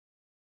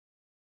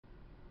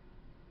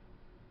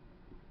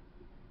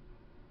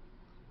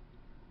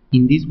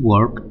In this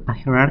work, a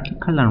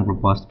hierarchical and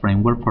robust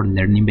framework for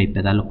learning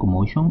bipedal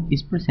locomotion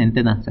is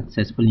presented and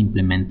successfully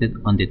implemented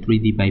on the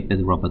 3D biped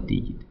robot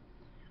digit.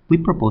 We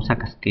propose a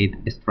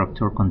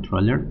cascade-structure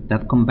controller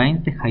that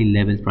combines the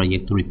high-level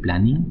trajectory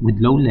planning with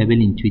low-level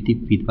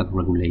intuitive feedback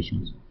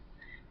regulations.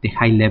 The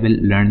high-level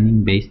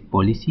learning-based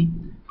policy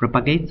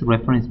propagates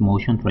reference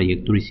motion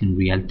trajectories in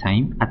real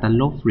time at a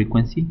low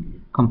frequency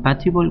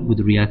compatible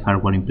with real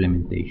hardware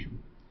implementation.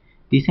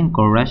 This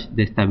encourages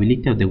the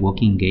stability of the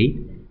walking gait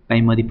by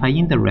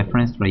modifying the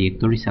reference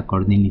trajectories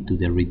accordingly to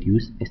the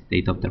reduced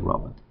state of the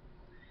robot.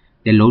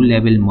 The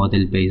low-level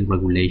model-based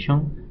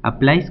regulation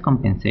applies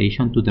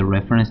compensation to the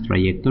reference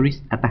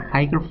trajectories at a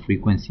higher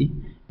frequency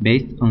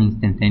based on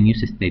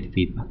instantaneous state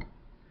feedback.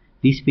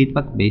 This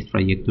feedback-based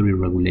trajectory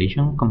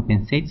regulation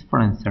compensates for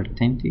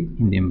uncertainty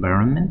in the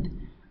environment,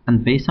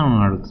 and based on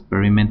our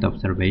experiment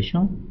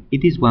observation,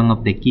 it is one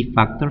of the key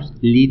factors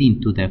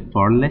leading to the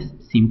effortless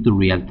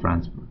sim-to-real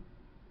transfer.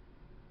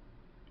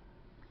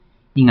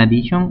 In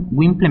addition,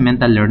 we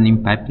implement a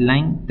learning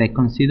pipeline that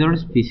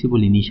considers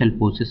feasible initial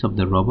poses of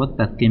the robot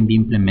that can be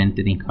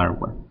implemented in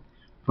hardware.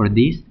 For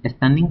this, a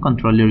standing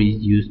controller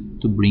is used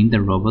to bring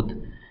the robot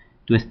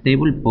to a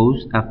stable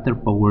pose after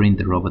powering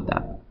the robot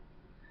up.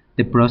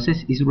 The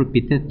process is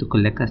repeated to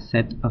collect a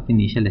set of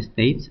initial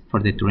states for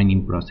the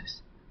training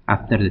process.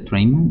 After the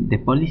training, the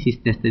policy is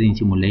tested in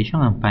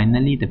simulation, and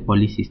finally the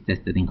policy is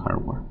tested in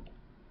hardware.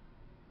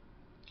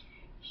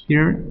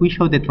 Here we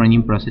show the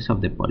training process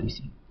of the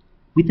policy.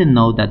 We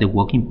denote that the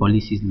walking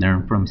policy is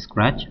learned from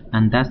scratch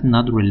and does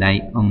not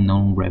rely on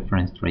known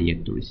reference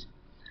trajectories.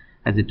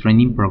 As the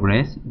training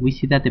progresses, we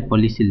see that the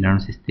policy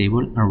learns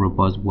stable and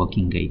robust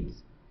walking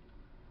gaits.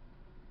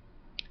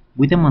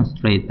 We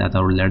demonstrate that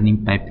our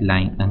learning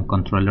pipeline and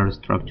controller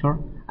structure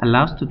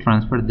allows to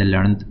transfer the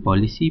learned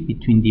policy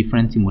between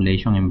different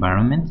simulation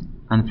environments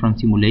and from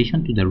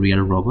simulation to the real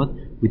robot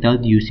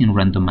without using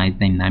randomized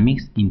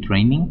dynamics in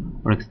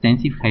training or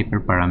extensive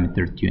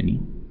hyperparameter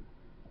tuning.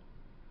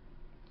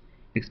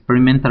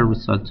 Experimental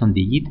results on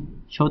digit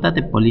show that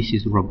the policy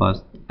is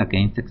robust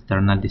against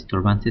external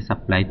disturbances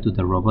applied to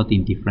the robot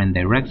in different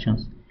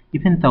directions,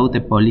 even though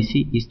the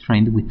policy is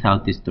trained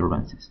without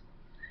disturbances.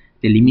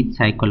 The limit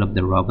cycle of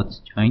the robot's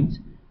joints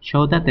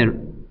show that the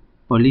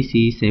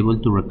policy is able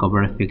to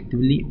recover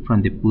effectively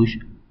from the push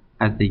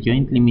as the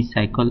joint limit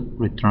cycle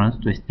returns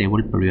to a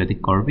stable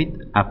periodic orbit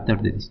after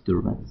the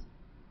disturbance.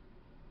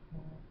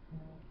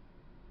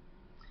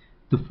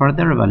 To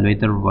further evaluate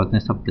the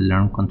robustness of the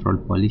learn control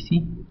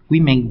policy, we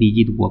make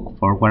digit walk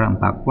forward and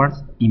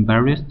backwards in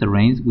various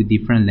terrains with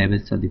different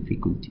levels of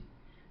difficulty.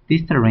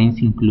 These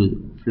terrains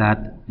include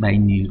flat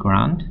vinyl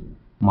ground,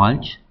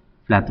 mulch,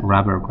 flat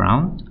rubber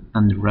ground,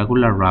 and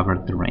regular rubber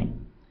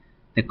terrain.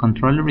 The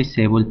controller is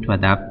able to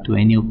adapt to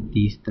any of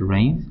these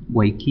terrains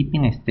while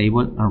keeping a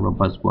stable and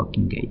robust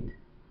walking gait.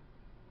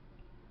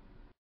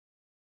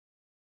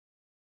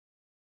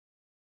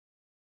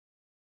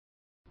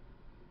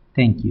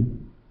 Thank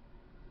you.